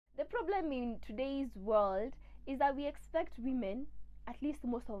problem in today's world is that we expect women, at least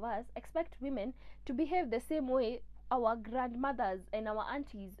most of us, expect women to behave the same way our grandmothers and our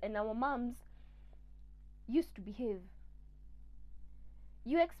aunties and our moms used to behave.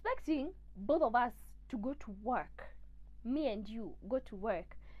 You're expecting both of us to go to work, me and you go to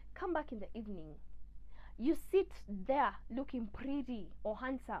work, come back in the evening. You sit there looking pretty or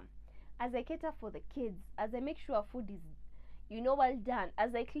handsome as I cater for the kids, as I make sure food is, well done,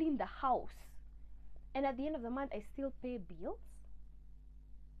 as I clean the house. And at the end of the month, I still pay bills.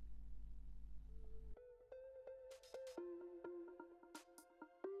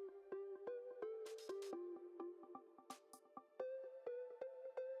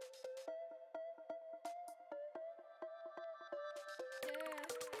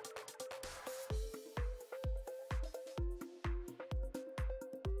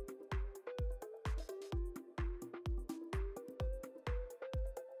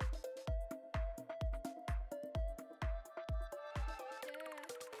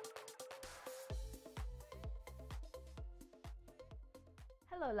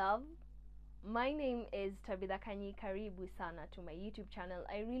 Hello, love. My name is Tabitha Kanyi. Karibu sana to my YouTube channel.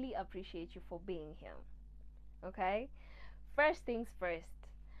 I really appreciate you for being here. Okay? First things first,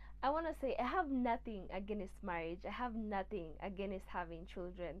 I want to say I have nothing against marriage. I have nothing against having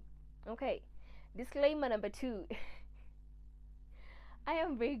children. Okay? Disclaimer number 2. I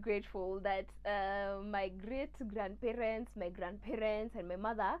am very grateful that my great grandparents, my grandparents, and my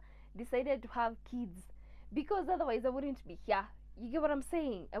mother decided to have kids, because otherwise I wouldn't be here. You get what I'm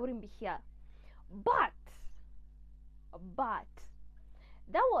saying? I wouldn't be here. But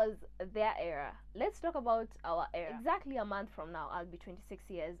that was their era. Let's talk about our era. Exactly a month from now, I'll be 26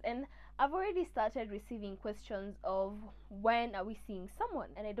 years, and I've already started receiving questions of when are we seeing someone,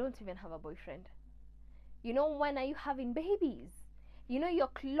 and I don't even have a boyfriend. When are you having babies? Your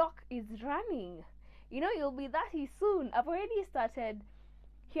clock is running. You'll be 30 soon. I've already started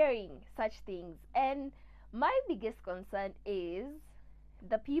hearing such things, and my biggest concern is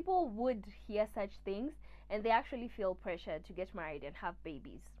the people would hear such things and they actually feel pressure to get married and have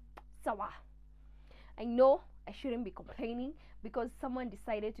babies. Sawa. I know I shouldn't be complaining because someone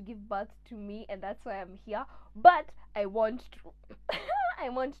decided to give birth to me and that's why I'm here, but I want to I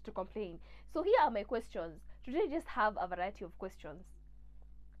want to complain. So here are my questions. Today I just have a variety of questions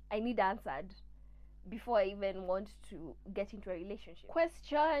I need answered before I even want to get into a relationship.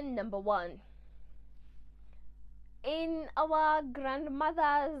 Question number 1. In our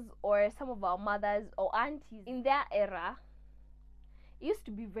grandmothers or some of our mothers or aunties, in their era, it used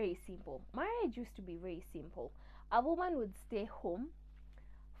to be very simple. Marriage used to be very simple. A woman would stay home,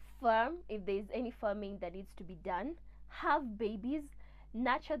 farm if there is any farming that needs to be done, have babies,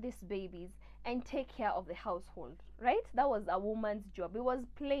 nurture these babies, and take care of the household, right? That was a woman's job. It was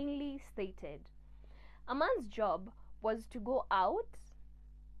plainly stated. A man's job was to go out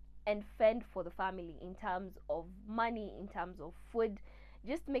and fend for the family in terms of money, in terms of food,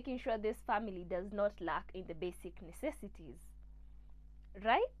 just making sure this family does not lack in the basic necessities,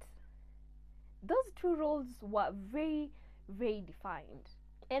 right? Those two roles were very, very defined,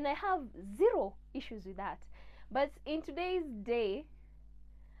 and I have zero issues with that. But in today's day,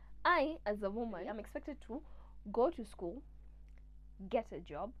 I, as a woman, am expected to go to school, get a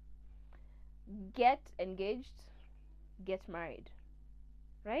job, get engaged, get married,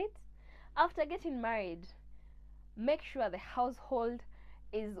 right? After getting married, make sure the household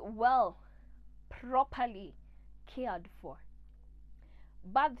is well, properly cared for,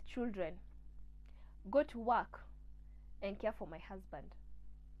 birth children, go to work, and care for my husband.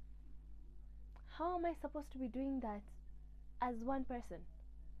 How am I supposed to be doing that as one person?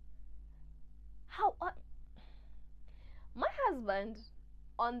 How? My husband,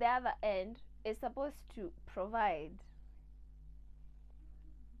 on the other end, is supposed to provide.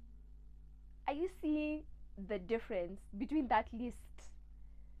 Are you seeing the difference between that list?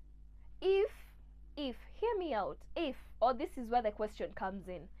 If, hear me out, or this is where the question comes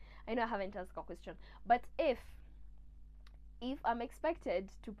in. I know I haven't asked a question, but if I'm expected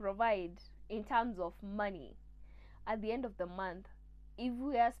to provide in terms of money at the end of the month, if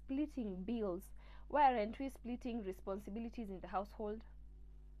we are splitting bills, why aren't we splitting responsibilities in the household?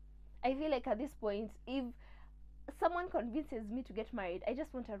 I feel like at this point, if someone convinces me to get married, I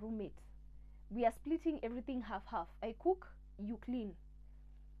just want a roommate. We are splitting everything half-half. I cook, you clean.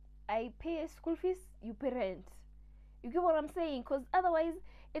 I pay school fees, you pay rent. You get what I'm saying? Because otherwise,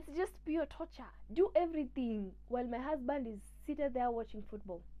 it's just pure torture. Do everything while my husband is seated there watching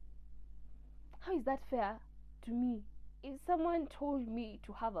football. How is that fair to me? If someone told me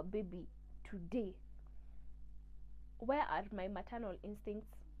to have a baby today, where are my maternal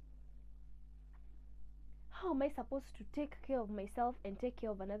instincts? How am I supposed to take care of myself and take care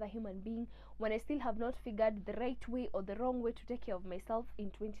of another human being when I still have not figured the right way or the wrong way to take care of myself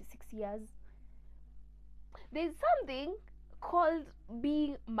in 26 years? There's something called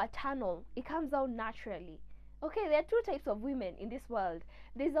being maternal. It comes out naturally. Okay, there are two types of women in this world.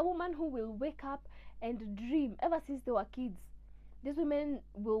 There's a woman who will wake up and dream ever since they were kids. These women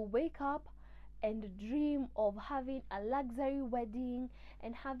will wake up and dream of having a luxury wedding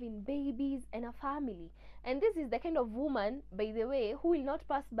and having babies and a family. And this is the kind of woman, by the way, who will not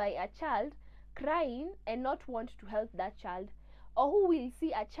pass by a child crying and not want to help that child, or who will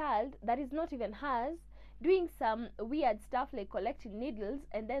see a child that is not even hers doing some weird stuff like collecting needles,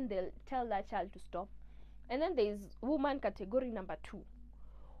 and then they'll tell that child to stop. And then there's woman category number 2,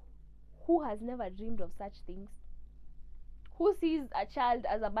 who has never dreamed of such things, who sees a child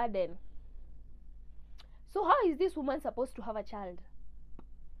as a burden. So how is this woman supposed to have a child?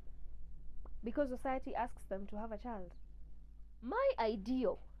 Because society asks them to have a child. My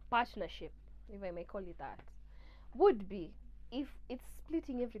ideal partnership, if I may call it that, would be, if it's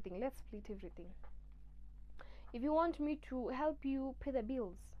splitting everything, let's split everything. If you want me to help you pay the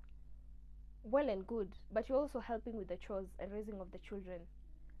bills, well and good, but you're also helping with the chores and raising of the children.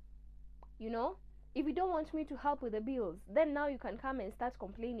 You know, if you don't want me to help with the bills, then now you can come and start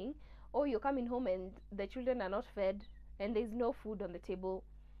complaining, or you're coming home and the children are not fed and there's no food on the table.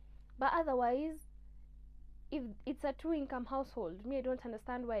 But otherwise, if it's a 2-income household, me, I don't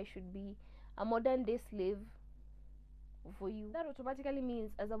understand why I should be a modern day slave for you. That automatically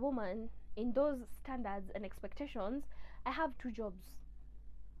means, as a woman, in those standards and expectations, I have 2 jobs.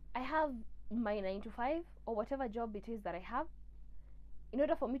 I have my 9 to 5 or whatever job it is that I have, in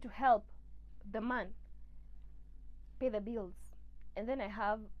order for me to help the man pay the bills, and then I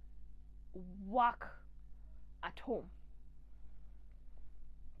have work at home.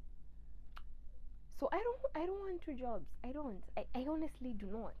 So I don't want 2 jobs. I honestly do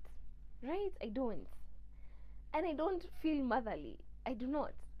not. Right? I don't. And I don't feel motherly. I do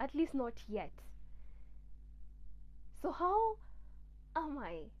not. At least not yet. So how am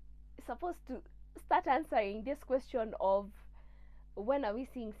I supposed to start answering this question of when are we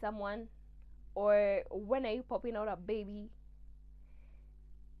seeing someone, or when are you popping out a baby?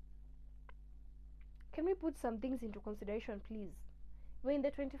 Can we put some things into consideration, please? We're in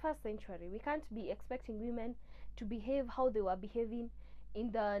the 21st century. We can't be expecting women to behave how they were behaving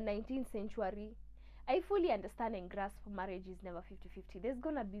in the 19th century. I fully understand and grasp marriage is never 50-50. There's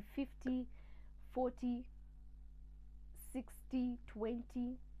gonna be 50, 40, 60,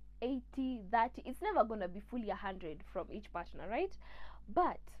 20, 80, 30. It's never gonna be fully 100 from each partner, right?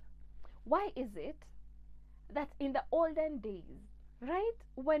 But why is it that in the olden days, right,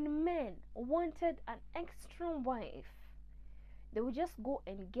 when men wanted an extra wife, they would just go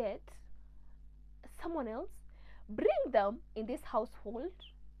and get someone else, bring them in this household,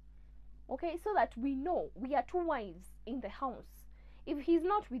 okay, so that we know we are 2 wives in the house. If he's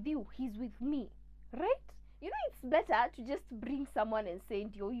not with you, he's with me, right? You know, it's better to just bring someone and say,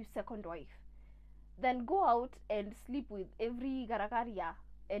 "Yo, you second wife," than go out and sleep with every garagaria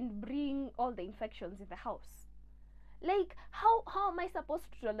and bring all the infections in the house. Like, how am I supposed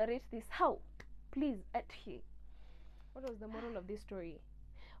to tolerate this? How? Please, here. What was the moral of this story?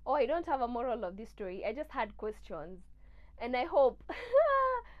 Oh, I don't have a moral of this story. I just had questions. And I hope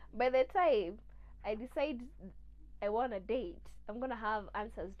by the time I decide I want a date, I'm going to have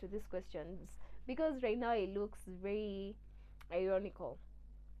answers to these questions. Because right now it looks very ironical.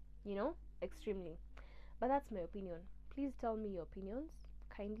 You know? Extremely. But that's my opinion. Please tell me your opinions.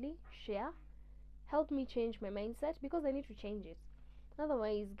 Kindly share. Help me change my mindset, because I need to change it.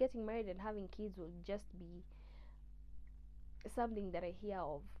 Otherwise, getting married and having kids will just be something that I hear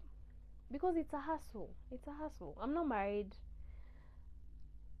of, because it's a hassle. It's a hassle. I'm not married.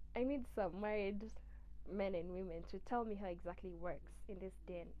 I need some married men and women to tell me how exactly it works in this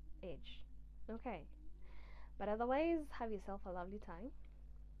day and age. Okay. But otherwise, have yourself a lovely time.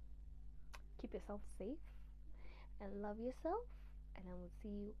 Keep yourself safe and love yourself. And I will see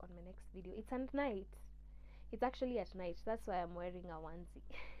you on my next video. It's at night. It's actually at night. That's why I'm wearing a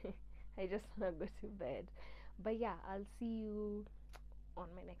onesie. I just want to go to bed. But yeah, I'll see you on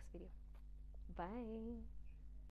my next video. Bye.